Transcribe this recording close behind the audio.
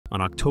On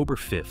October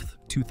 5th,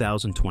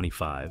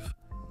 2025,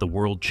 the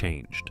world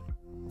changed.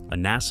 A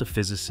NASA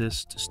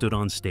physicist stood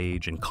on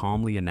stage and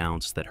calmly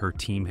announced that her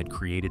team had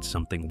created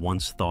something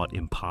once thought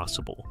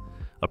impossible,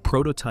 a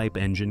prototype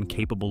engine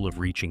capable of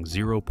reaching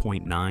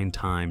 0.9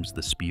 times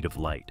the speed of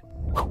light.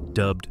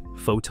 Dubbed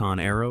Photon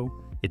Arrow,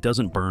 it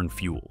doesn't burn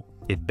fuel,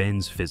 it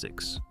bends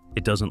physics.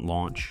 It doesn't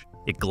launch,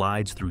 it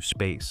glides through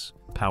space,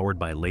 powered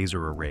by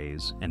laser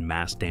arrays and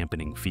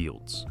mass-dampening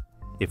fields.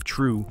 If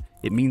true,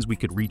 it means we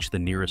could reach the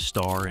nearest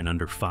star in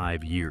under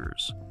 5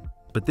 years.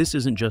 But this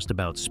isn't just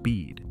about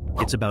speed,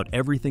 it's about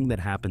everything that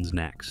happens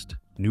next.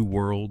 New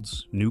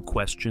worlds, new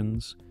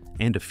questions,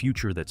 and a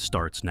future that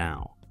starts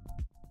now.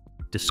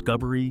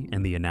 Discovery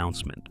and the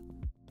announcement.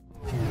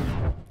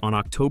 On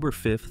October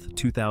 5th,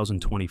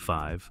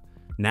 2025,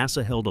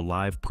 NASA held a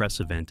live press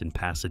event in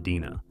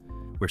Pasadena,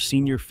 where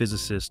senior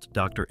physicist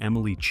Dr.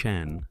 Emily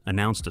Chen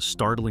announced a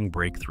startling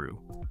breakthrough,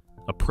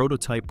 a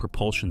prototype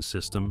propulsion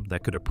system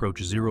that could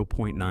approach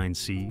 0.9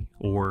 C,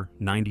 or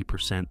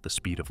 90% the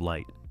speed of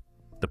light.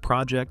 The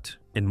project,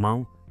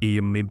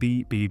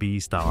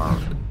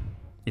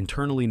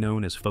 internally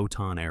known as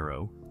Photon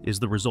Arrow, is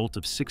the result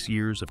of 6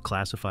 years of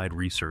classified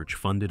research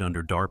funded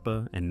under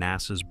DARPA and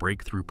NASA's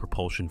Breakthrough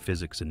Propulsion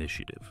Physics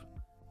Initiative.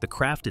 The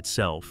craft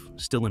itself,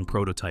 still in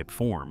prototype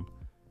form,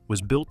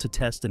 was built to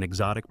test an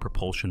exotic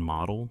propulsion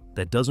model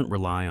that doesn't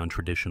rely on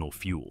traditional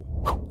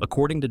fuel.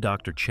 According to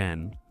Dr.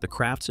 Chen, the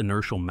craft's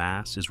inertial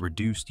mass is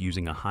reduced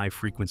using a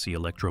high-frequency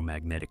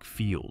electromagnetic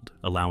field,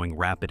 allowing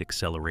rapid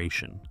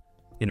acceleration.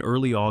 In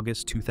early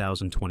August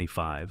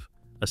 2025,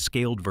 a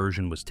scaled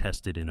version was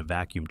tested in a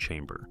vacuum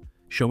chamber,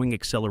 showing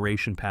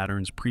acceleration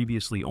patterns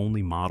previously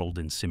only modeled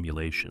in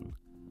simulation.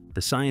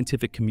 The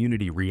scientific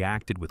community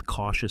reacted with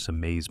cautious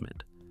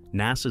amazement.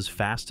 NASA's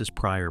fastest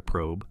prior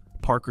probe,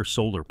 Parker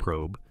Solar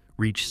Probe,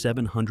 reached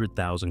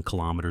 700,000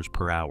 kilometers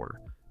per hour,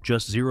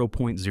 just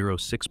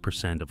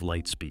 0.06% of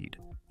light speed.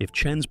 If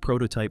Chen's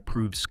prototype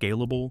proved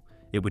scalable,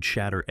 it would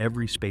shatter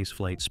every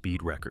spaceflight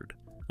speed record.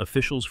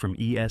 Officials from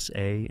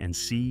ESA and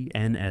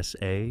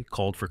CNSA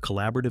called for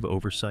collaborative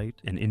oversight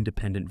and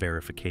independent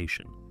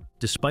verification.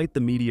 Despite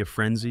the media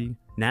frenzy,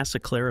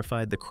 NASA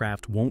clarified the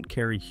craft won't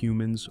carry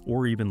humans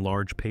or even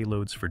large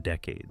payloads for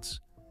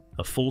decades.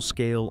 A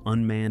full-scale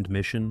unmanned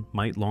mission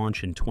might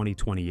launch in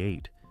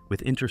 2028,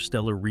 with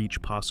interstellar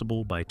reach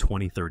possible by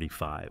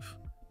 2035.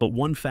 But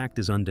one fact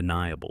is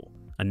undeniable.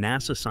 A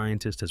NASA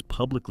scientist has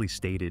publicly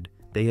stated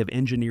they have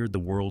engineered the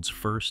world's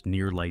first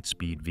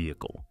near-light-speed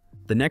vehicle.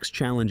 The next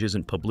challenge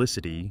isn't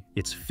publicity,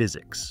 it's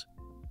physics.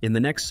 In the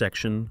next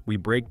section, we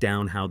break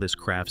down how this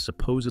craft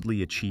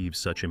supposedly achieves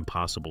such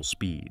impossible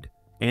speed,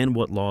 and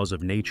what laws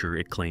of nature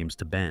it claims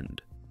to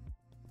bend.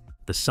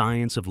 The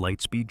science of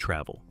lightspeed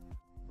travel.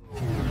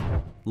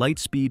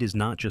 Lightspeed is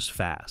not just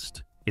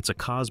fast, it's a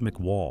cosmic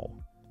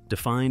wall,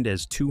 defined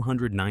as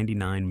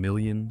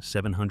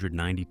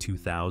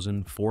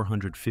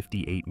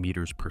 299,792,458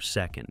 meters per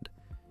second.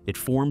 It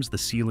forms the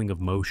ceiling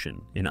of motion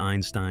in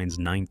Einstein's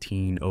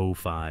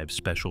 1905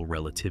 special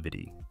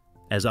relativity.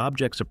 As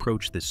objects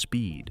approach this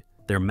speed,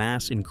 their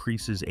mass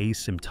increases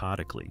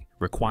asymptotically,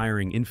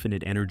 requiring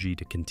infinite energy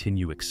to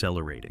continue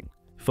accelerating.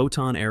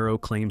 Photon Arrow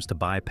claims to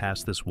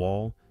bypass this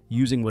wall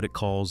using what it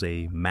calls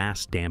a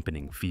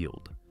mass-dampening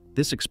field.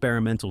 This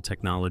experimental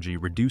technology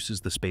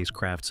reduces the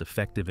spacecraft's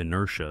effective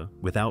inertia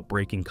without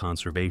breaking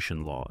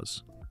conservation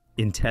laws.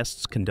 In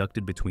tests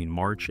conducted between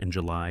March and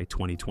July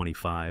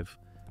 2025,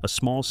 a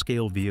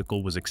small-scale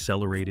vehicle was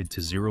accelerated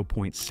to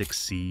 0.6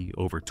 C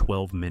over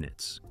 12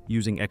 minutes,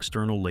 using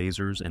external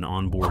lasers and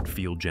onboard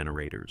field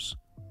generators.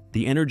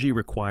 The energy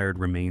required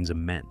remains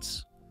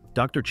immense.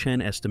 Dr.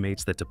 Chen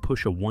estimates that to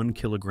push a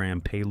 1-kilogram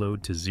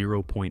payload to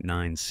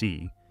 0.9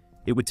 C,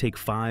 it would take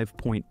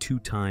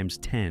 5.2 times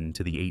 10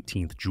 to the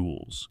 18th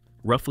joules,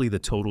 roughly the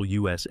total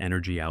US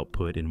energy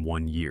output in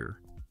 1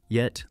 year.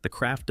 Yet, the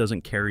craft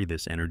doesn't carry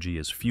this energy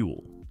as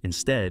fuel.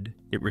 Instead,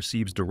 it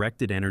receives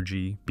directed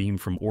energy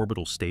beamed from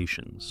orbital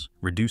stations,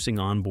 reducing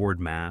onboard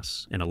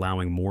mass and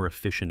allowing more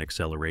efficient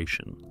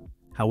acceleration.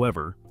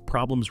 However,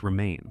 problems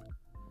remain.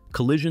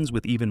 Collisions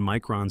with even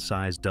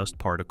micron-sized dust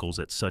particles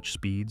at such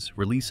speeds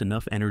release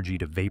enough energy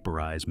to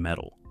vaporize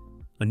metal.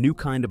 A new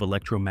kind of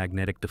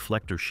electromagnetic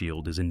deflector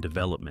shield is in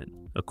development,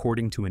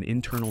 according to an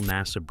internal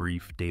NASA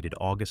brief dated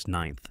August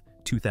 9,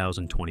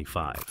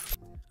 2025.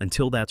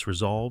 Until that's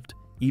resolved,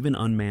 even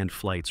unmanned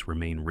flights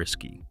remain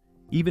risky.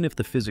 Even if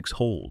the physics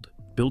hold,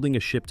 building a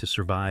ship to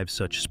survive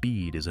such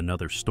speed is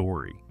another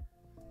story.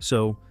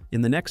 So,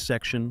 in the next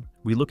section,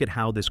 we look at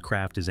how this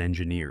craft is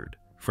engineered,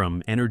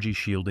 from energy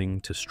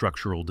shielding to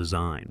structural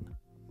design.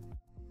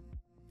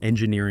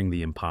 Engineering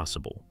the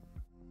impossible.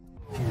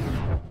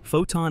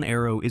 Photon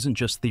Arrow isn't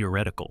just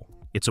theoretical,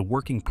 it's a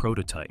working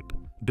prototype,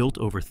 built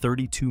over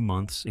 32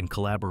 months in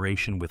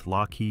collaboration with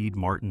Lockheed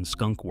Martin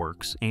Skunk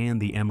Works and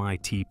the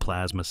MIT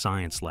Plasma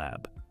Science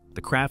Lab.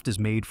 The craft is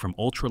made from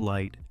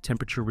ultralight,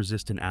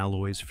 temperature-resistant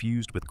alloys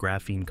fused with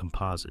graphene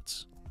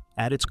composites.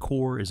 At its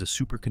core is a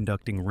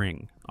superconducting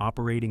ring,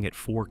 operating at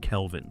 4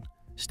 Kelvin,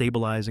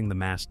 stabilizing the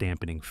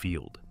mass-dampening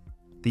field.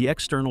 The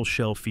external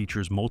shell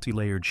features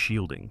multi-layered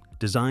shielding,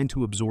 designed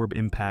to absorb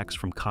impacts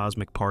from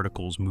cosmic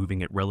particles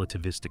moving at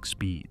relativistic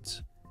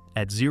speeds.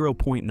 At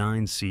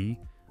 0.9 C,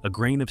 a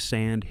grain of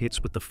sand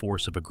hits with the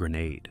force of a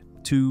grenade.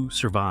 To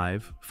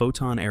survive,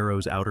 Photon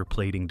Arrow's outer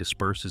plating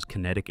disperses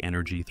kinetic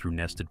energy through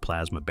nested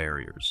plasma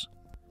barriers.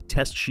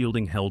 Test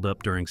shielding held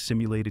up during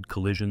simulated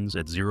collisions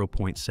at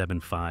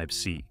 0.75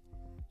 C,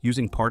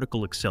 using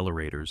particle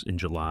accelerators in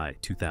July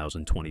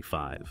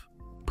 2025.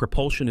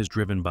 Propulsion is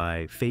driven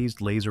by phased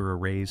laser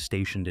arrays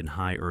stationed in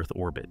high Earth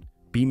orbit,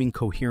 beaming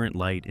coherent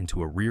light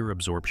into a rear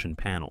absorption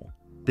panel.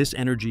 This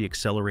energy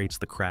accelerates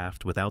the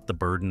craft without the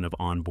burden of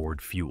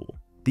onboard fuel.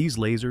 These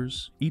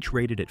lasers, each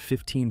rated at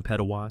 15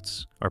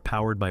 petawatts, are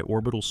powered by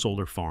orbital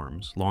solar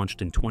farms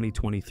launched in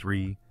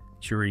 2023,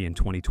 Curie in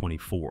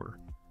 2024.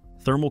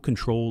 Thermal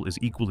control is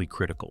equally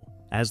critical.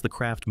 As the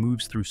craft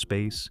moves through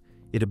space,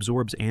 it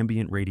absorbs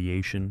ambient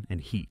radiation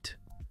and heat.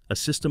 A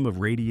system of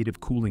radiative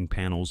cooling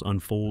panels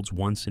unfolds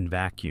once in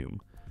vacuum,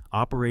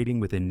 operating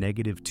within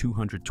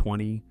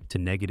 -220 to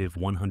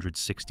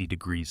 -160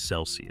 degrees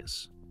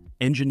Celsius.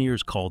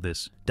 Engineers call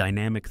this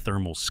dynamic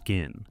thermal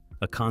skin,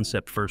 a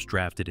concept first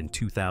drafted in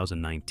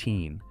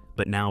 2019,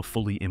 but now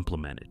fully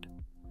implemented.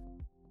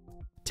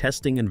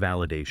 Testing and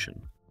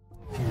validation.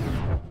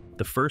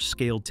 The first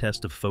scaled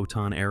test of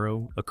Photon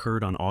Arrow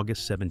occurred on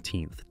August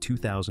 17,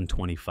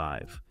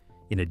 2025,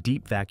 in a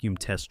deep vacuum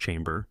test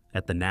chamber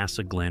at the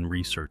NASA Glenn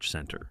Research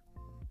Center.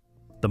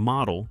 The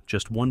model,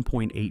 just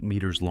 1.8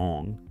 meters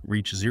long,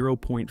 reached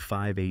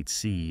 0.58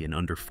 C in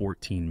under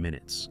 14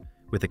 minutes,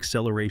 with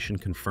acceleration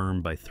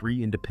confirmed by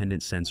 3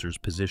 independent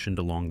sensors positioned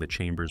along the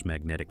chamber's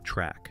magnetic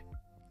track.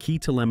 Key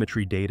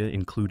telemetry data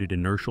included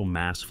inertial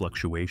mass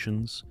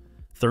fluctuations,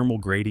 thermal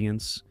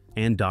gradients,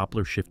 and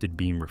Doppler-shifted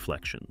beam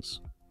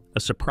reflections. A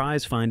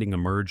surprise finding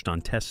emerged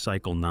on test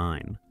cycle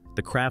 9.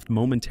 The craft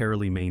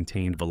momentarily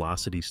maintained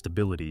velocity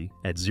stability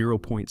at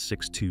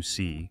 0.62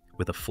 C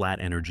with a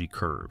flat energy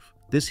curve.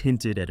 This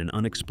hinted at an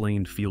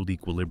unexplained field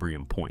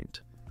equilibrium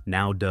point,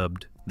 now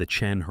dubbed the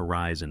Chen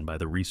horizon by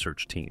the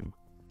research team.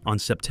 On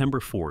September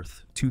 4,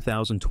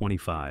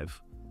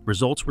 2025,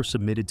 results were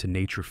submitted to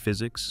Nature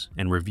Physics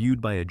and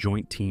reviewed by a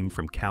joint team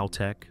from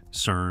Caltech,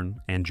 CERN,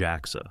 and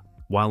JAXA.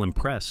 While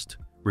impressed,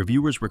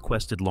 reviewers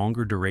requested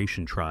longer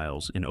duration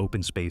trials in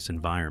open space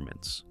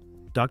environments.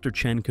 Dr.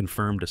 Chen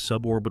confirmed a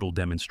suborbital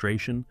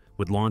demonstration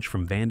would launch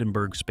from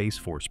Vandenberg Space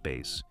Force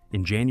Base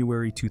in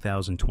January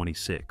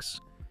 2026,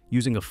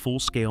 using a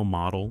full-scale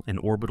model and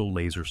orbital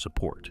laser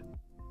support.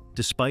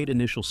 Despite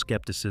initial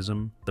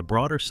skepticism, the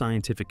broader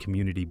scientific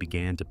community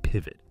began to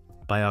pivot.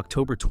 By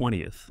October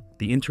 20th,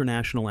 the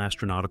International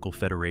Astronautical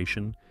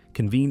Federation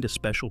convened a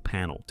special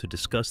panel to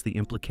discuss the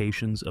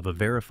implications of a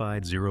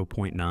verified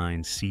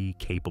 0.9 C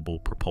capable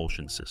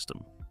propulsion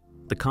system.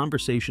 The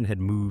conversation had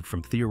moved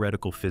from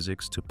theoretical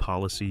physics to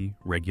policy,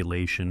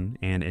 regulation,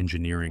 and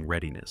engineering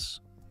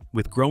readiness.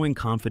 With growing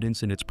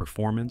confidence in its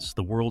performance,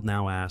 the world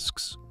now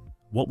asks,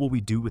 what will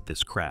we do with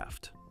this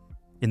craft?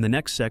 In the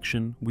next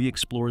section, we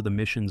explore the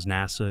missions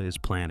NASA is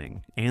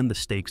planning and the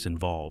stakes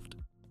involved.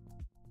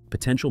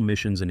 Potential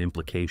missions and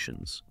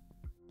implications.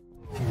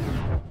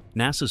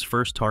 NASA's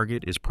first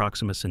target is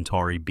Proxima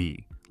Centauri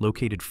b,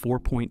 located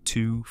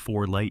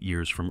 4.24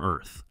 light-years from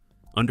Earth.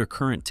 Under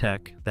current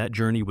tech, that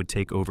journey would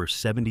take over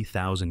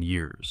 70,000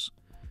 years.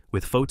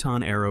 With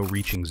Photon Arrow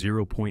reaching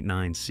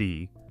 0.9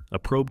 C, a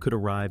probe could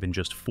arrive in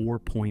just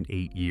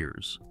 4.8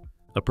 years.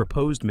 A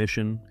proposed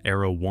mission,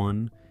 Arrow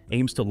 1,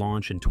 aims to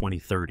launch in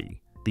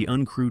 2030. The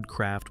uncrewed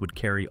craft would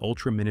carry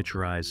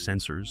ultra-miniaturized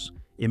sensors,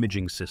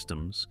 imaging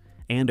systems,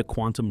 and a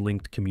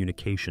quantum-linked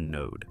communication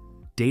node.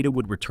 Data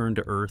would return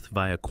to Earth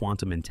via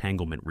quantum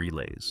entanglement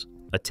relays,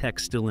 a tech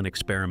still in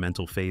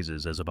experimental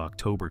phases as of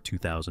October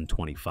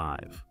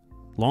 2025.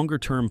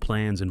 Longer-term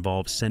plans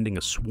involve sending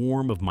a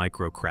swarm of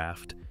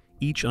microcraft,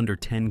 each under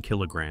 10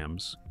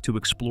 kilograms, to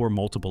explore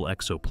multiple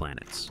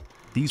exoplanets.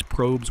 These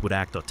probes would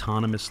act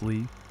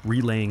autonomously,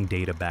 relaying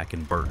data back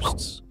in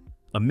bursts.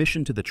 A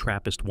mission to the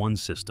TRAPPIST-1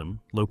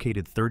 system,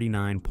 located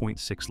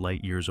 39.6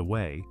 light-years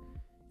away,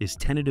 is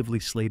tentatively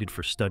slated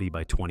for study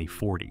by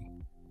 2040.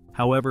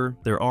 However,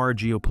 there are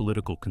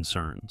geopolitical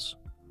concerns.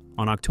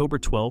 On October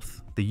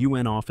 12th, the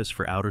UN Office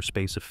for Outer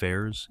Space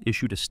Affairs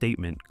issued a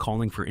statement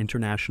calling for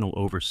international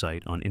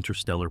oversight on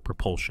interstellar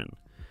propulsion,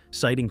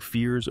 citing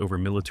fears over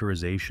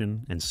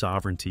militarization and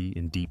sovereignty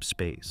in deep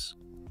space.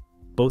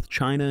 Both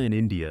China and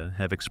India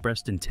have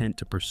expressed intent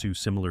to pursue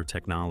similar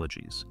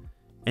technologies,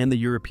 and the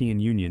European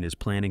Union is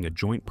planning a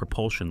joint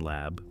propulsion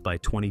lab by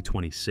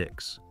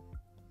 2026.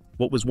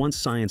 What was once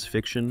science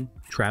fiction,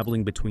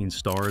 traveling between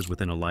stars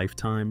within a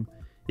lifetime,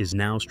 is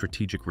now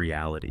strategic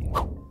reality.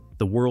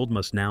 The world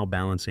must now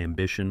balance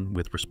ambition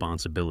with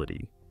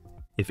responsibility.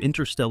 If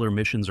interstellar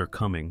missions are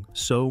coming,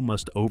 so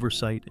must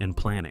oversight and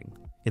planning.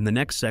 In the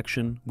next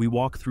section, we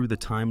walk through the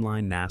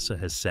timeline NASA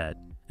has set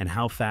and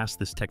how fast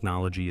this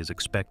technology is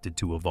expected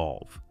to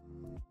evolve.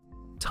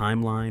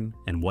 Timeline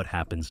and what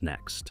happens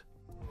next.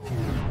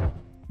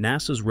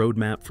 NASA's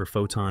roadmap for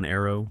Photon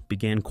Arrow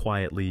began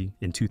quietly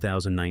in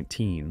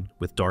 2019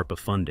 with DARPA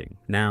funding.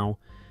 Now,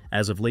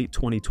 As of late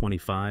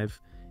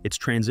 2025, it's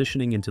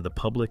transitioning into the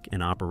public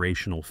and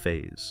operational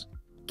phase.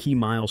 Key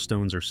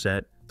milestones are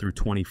set through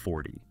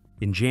 2040.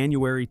 In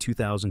January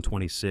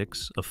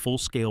 2026, a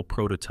full-scale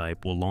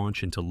prototype will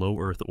launch into low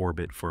Earth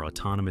orbit for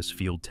autonomous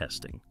field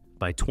testing.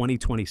 By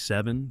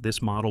 2027,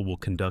 this model will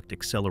conduct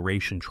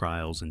acceleration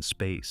trials in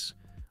space,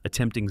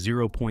 attempting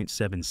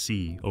 0.7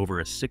 C over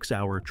a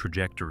 6-hour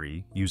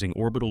trajectory using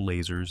orbital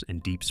lasers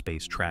and deep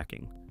space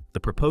tracking. The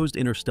proposed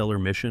interstellar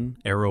mission,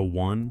 Arrow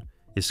 1,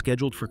 is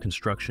scheduled for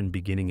construction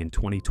beginning in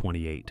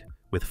 2028,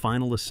 with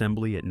final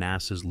assembly at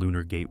NASA's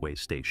Lunar Gateway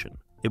Station.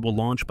 It will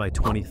launch by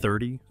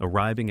 2030,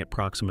 arriving at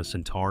Proxima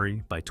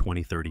Centauri by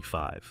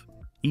 2035.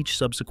 Each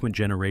subsequent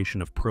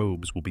generation of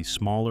probes will be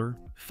smaller,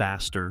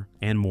 faster,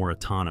 and more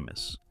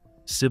autonomous.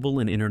 Civil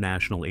and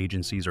international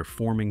agencies are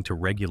forming to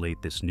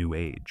regulate this new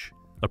age.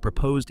 A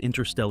proposed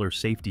interstellar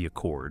safety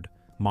accord,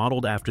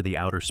 modeled after the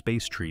Outer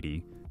Space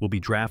Treaty, will be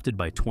drafted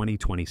by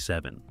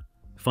 2027.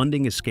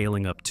 Funding is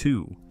scaling up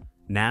too.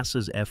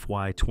 NASA's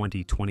FY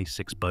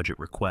 2026 budget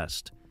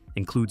request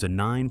includes a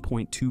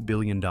 $9.2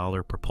 billion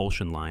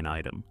propulsion line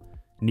item,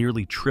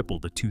 nearly triple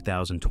the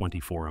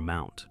 2024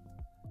 amount.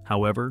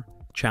 However,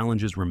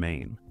 challenges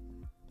remain.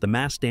 The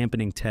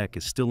mass-dampening tech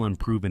is still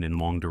unproven in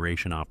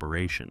long-duration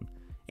operation,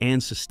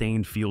 and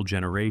sustained field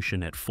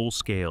generation at full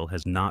scale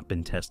has not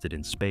been tested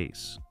in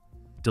space.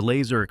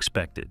 Delays are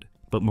expected,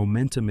 but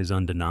momentum is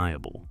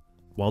undeniable.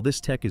 While this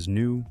tech is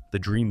new, the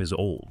dream is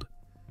old.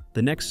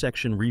 The next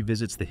section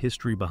revisits the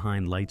history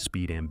behind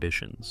Lightspeed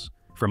ambitions,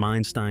 from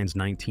Einstein's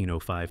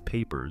 1905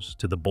 papers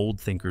to the bold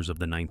thinkers of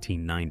the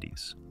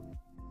 1990s.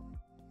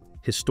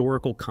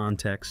 Historical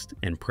context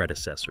and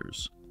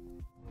predecessors.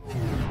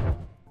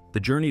 The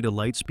journey to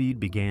Lightspeed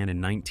began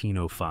in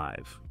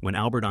 1905, when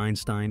Albert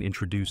Einstein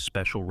introduced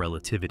special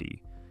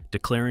relativity,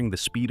 declaring the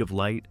speed of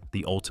light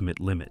the ultimate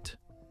limit.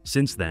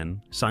 Since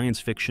then, science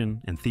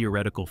fiction and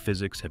theoretical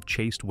physics have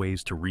chased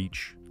ways to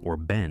reach, or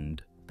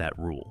bend, that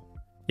rule.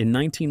 In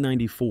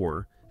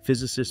 1994,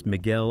 physicist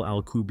Miguel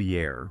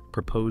Alcubierre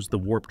proposed the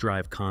warp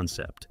drive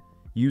concept,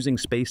 using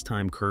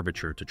space-time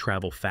curvature to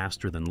travel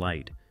faster than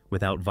light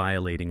without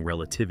violating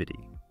relativity.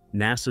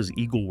 NASA's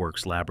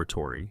EagleWorks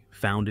laboratory,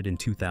 founded in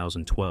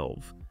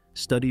 2012,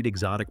 studied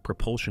exotic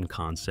propulsion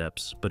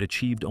concepts but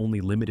achieved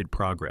only limited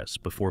progress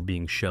before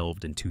being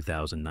shelved in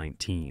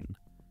 2019.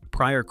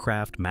 Prior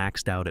craft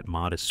maxed out at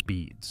modest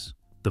speeds.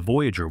 The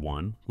Voyager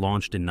 1,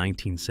 launched in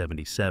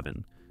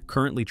 1977,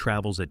 currently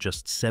travels at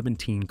just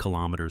 17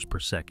 kilometers per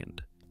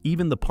second.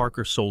 Even the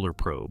Parker Solar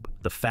Probe,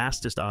 the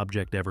fastest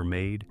object ever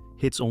made,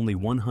 hits only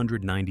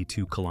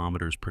 192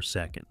 kilometers per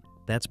second.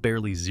 That's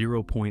barely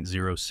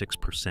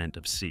 0.06%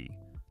 of C.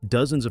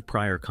 Dozens of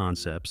prior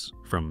concepts,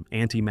 from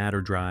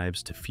antimatter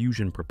drives to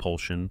fusion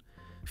propulsion,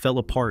 fell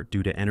apart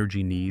due to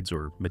energy needs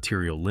or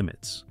material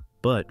limits.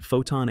 But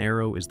Photon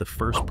Arrow is the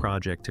first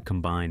project to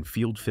combine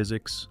field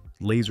physics,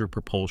 laser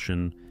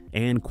propulsion,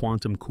 and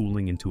quantum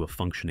cooling into a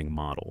functioning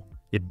model.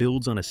 It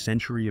builds on a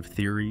century of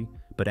theory,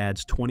 but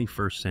adds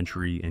 21st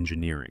century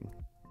engineering.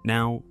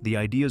 Now, the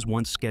ideas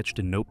once sketched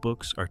in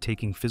notebooks are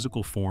taking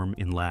physical form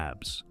in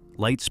labs.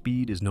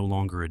 Lightspeed is no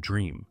longer a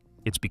dream.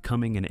 It's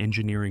becoming an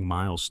engineering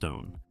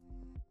milestone.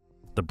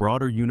 The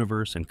broader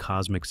universe and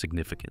cosmic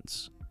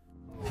significance.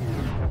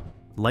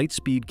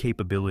 Lightspeed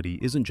capability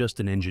isn't just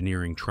an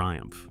engineering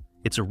triumph.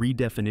 It's a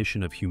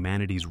redefinition of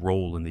humanity's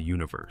role in the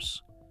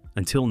universe.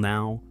 Until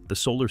now, the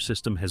solar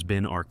system has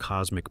been our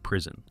cosmic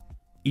prison.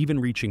 Even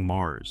reaching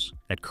Mars,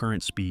 at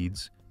current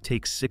speeds,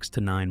 takes 6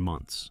 to 9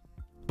 months.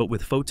 But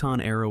with Photon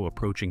Arrow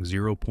approaching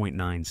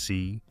 0.9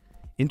 C,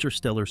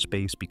 interstellar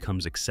space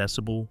becomes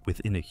accessible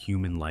within a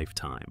human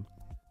lifetime.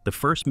 The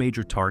first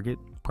major target,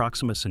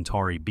 Proxima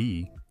Centauri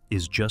b,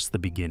 is just the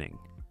beginning.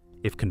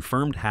 If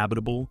confirmed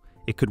habitable,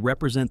 it could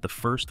represent the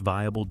first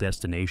viable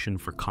destination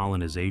for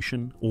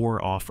colonization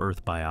or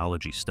off-Earth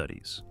biology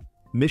studies.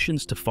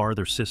 Missions to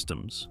farther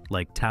systems,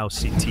 like Tau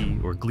Ceti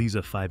or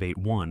Gliese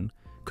 581,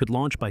 could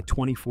launch by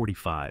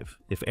 2045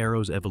 if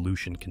Arrow's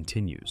evolution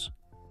continues.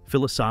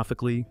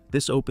 Philosophically,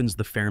 this opens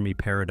the Fermi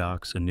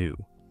paradox anew.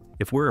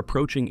 If we're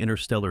approaching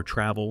interstellar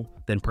travel,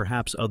 then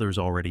perhaps others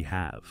already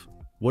have.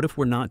 What if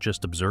we're not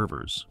just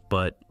observers,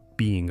 but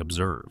being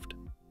observed?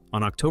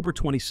 On October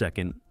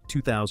 22,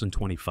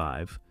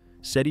 2025,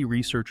 SETI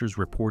researchers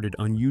reported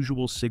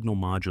unusual signal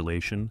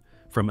modulation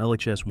from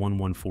LHS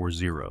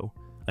 1140,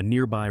 a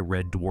nearby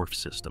red dwarf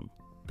system.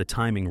 The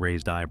timing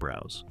raised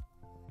eyebrows.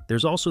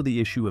 There's also the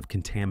issue of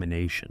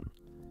contamination.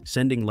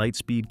 Sending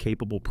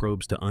Lightspeed-capable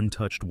probes to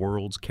untouched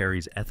worlds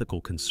carries ethical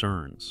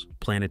concerns,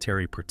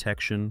 planetary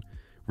protection,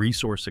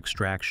 resource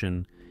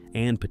extraction,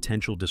 and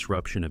potential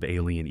disruption of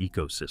alien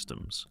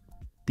ecosystems.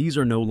 These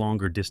are no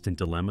longer distant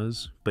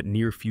dilemmas, but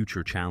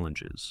near-future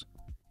challenges.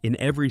 In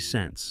every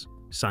sense,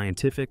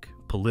 scientific,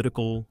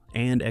 political,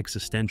 and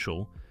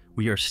existential,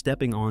 we are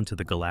stepping onto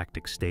the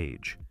galactic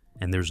stage,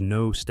 and there's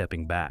no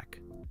stepping back.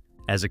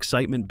 As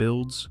excitement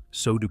builds,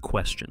 so do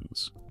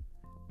questions.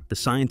 The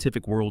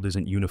scientific world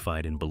isn't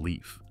unified in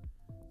belief.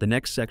 The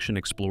next section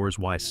explores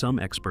why some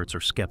experts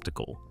are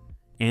skeptical,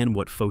 and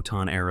what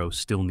Photon Arrow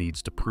still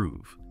needs to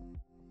prove.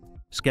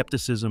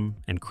 skepticism,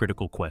 and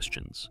critical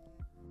questions.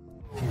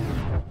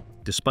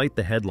 Despite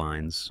the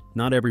headlines,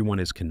 not everyone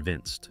is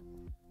convinced.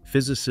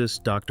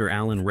 Physicist Dr.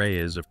 Alan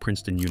Reyes of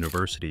Princeton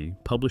University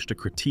published a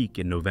critique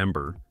in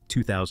November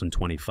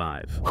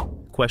 2025,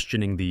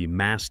 questioning the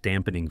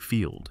mass-dampening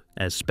field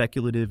as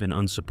speculative and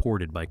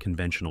unsupported by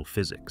conventional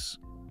physics.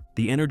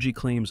 The energy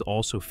claims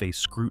also face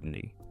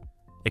scrutiny.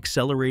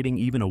 Accelerating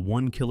even a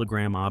 1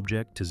 kilogram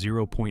object to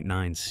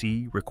 0.9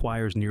 C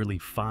requires nearly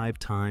 5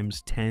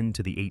 times 10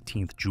 to the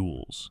 18th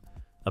joules,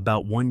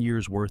 about 1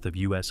 year's worth of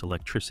US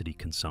electricity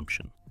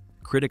consumption.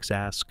 Critics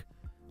ask,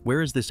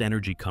 where is this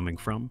energy coming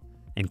from,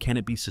 and can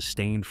it be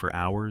sustained for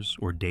hours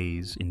or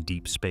days in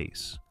deep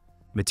space?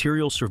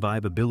 Material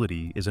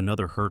survivability is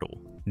another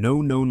hurdle.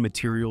 No known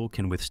material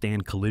can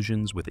withstand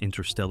collisions with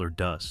interstellar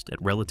dust at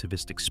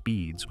relativistic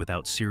speeds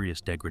without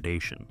serious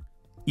degradation.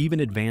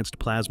 Even advanced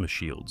plasma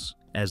shields,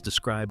 as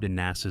described in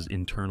NASA's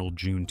internal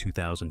June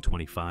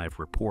 2025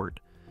 report,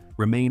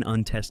 remain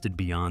untested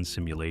beyond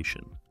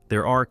simulation.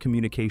 There are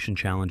communication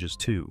challenges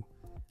too.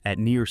 At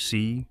near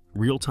sea,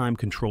 real-time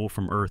control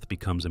from Earth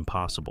becomes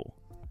impossible.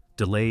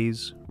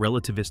 Delays,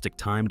 relativistic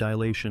time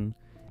dilation,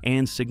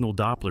 and signal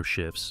Doppler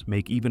shifts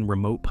make even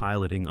remote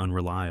piloting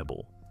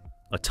unreliable.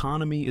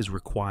 Autonomy is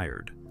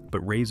required,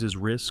 but raises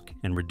risk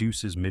and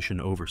reduces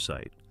mission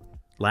oversight.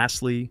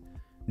 Lastly,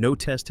 no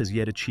test has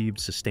yet achieved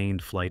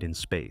sustained flight in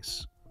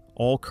space.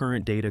 All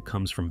current data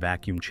comes from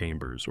vacuum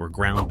chambers or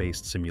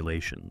ground-based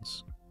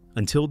simulations.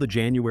 Until the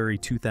January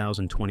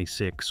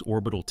 2026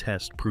 orbital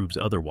test proves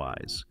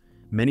otherwise,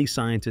 many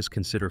scientists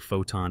consider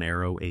Photon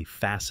Arrow a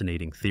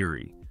fascinating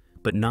theory,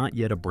 but not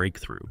yet a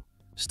breakthrough.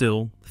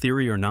 Still,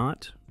 theory or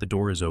not, the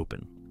door is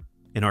open.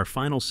 In our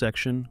final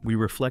section, we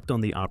reflect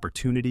on the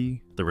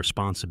opportunity, the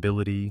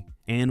responsibility,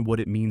 and what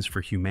it means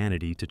for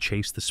humanity to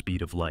chase the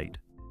speed of light.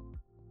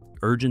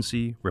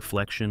 Urgency,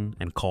 reflection,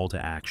 and call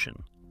to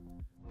action.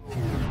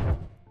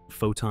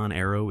 Photon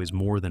Arrow is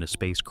more than a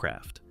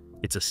spacecraft.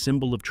 It's a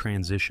symbol of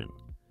transition.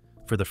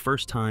 For the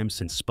first time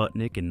since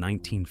Sputnik in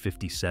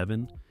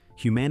 1957,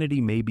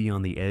 humanity may be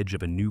on the edge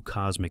of a new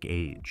cosmic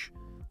age.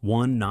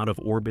 One not of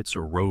orbits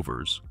or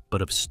rovers,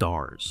 but of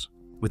stars.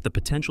 With the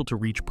potential to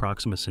reach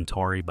Proxima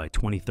Centauri by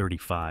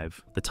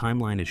 2035, the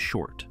timeline is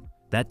short.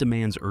 That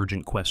demands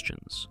urgent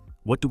questions.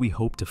 What do we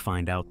hope to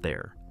find out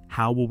there?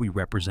 How will we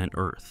represent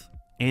Earth?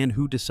 And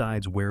who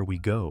decides where we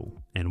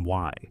go and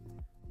why?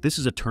 This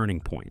is a turning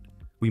point.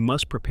 We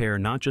must prepare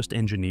not just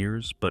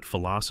engineers, but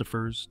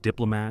philosophers,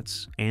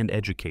 diplomats, and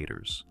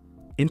educators.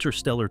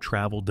 Interstellar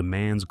travel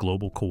demands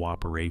global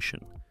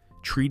cooperation.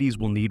 Treaties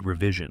will need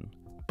revision.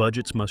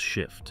 Budgets must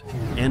shift,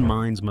 and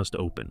minds must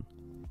open.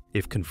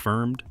 If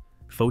confirmed,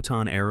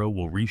 Photon Arrow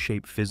will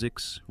reshape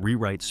physics,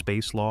 rewrite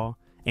space law,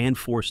 and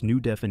force new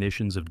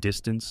definitions of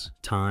distance,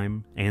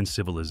 time, and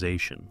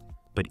civilization.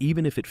 But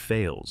even if it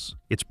fails,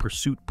 its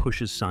pursuit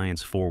pushes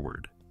science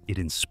forward. It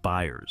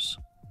inspires.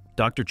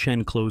 Dr.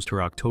 Chen closed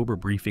her October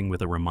briefing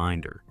with a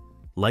reminder.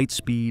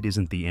 Lightspeed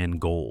isn't the end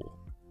goal.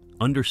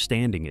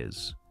 Understanding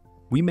is.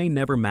 We may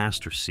never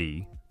master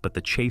C, but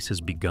the chase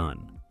has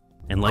begun.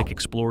 And like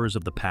explorers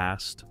of the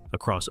past,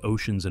 across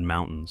oceans and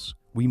mountains,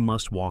 we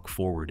must walk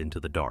forward into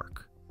the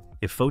dark.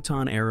 If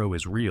Photon Arrow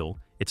is real,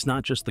 it's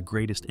not just the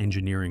greatest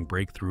engineering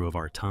breakthrough of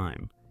our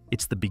time.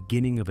 It's the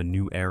beginning of a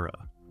new era.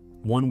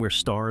 One where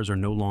stars are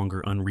no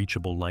longer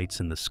unreachable lights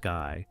in the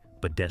sky,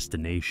 but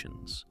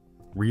destinations.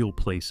 Real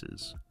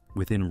places,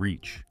 within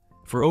reach.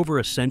 For over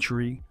a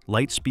century,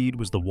 Lightspeed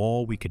was the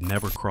wall we could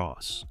never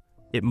cross.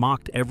 It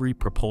mocked every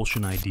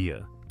propulsion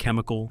idea,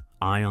 chemical,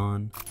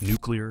 ion,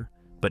 nuclear.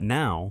 But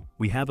now,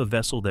 we have a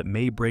vessel that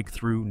may break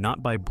through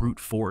not by brute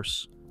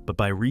force, but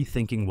by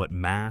rethinking what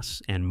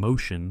mass and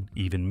motion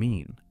even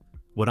mean.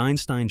 What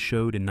Einstein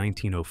showed in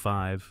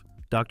 1905,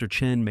 Dr.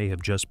 Chen may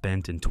have just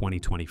bent in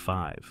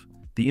 2025.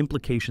 The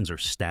implications are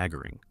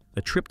staggering.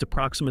 A trip to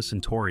Proxima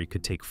Centauri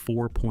could take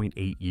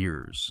 4.8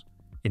 years.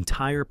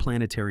 Entire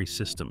planetary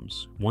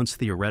systems, once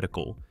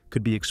theoretical,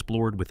 could be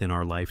explored within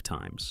our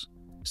lifetimes.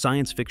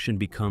 Science fiction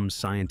becomes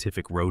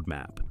scientific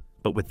roadmap.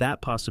 But with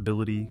that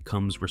possibility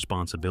comes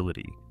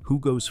responsibility. Who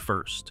goes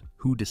first?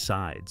 Who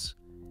decides?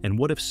 And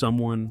what if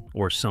someone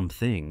or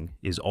something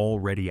is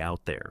already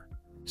out there?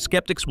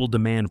 Skeptics will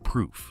demand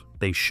proof.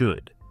 They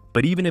should.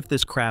 But even if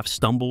this craft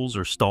stumbles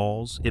or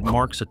stalls, it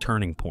marks a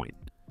turning point.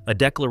 A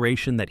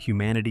declaration that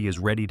humanity is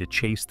ready to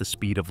chase the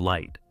speed of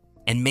light.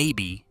 And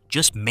maybe,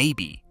 just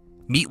maybe,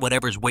 meet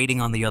whatever's waiting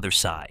on the other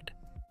side.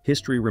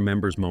 History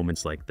remembers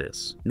moments like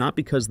this, not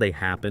because they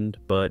happened,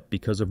 but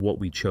because of what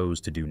we chose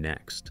to do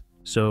next.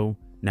 So,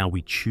 now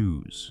we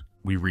choose,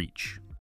 we reach.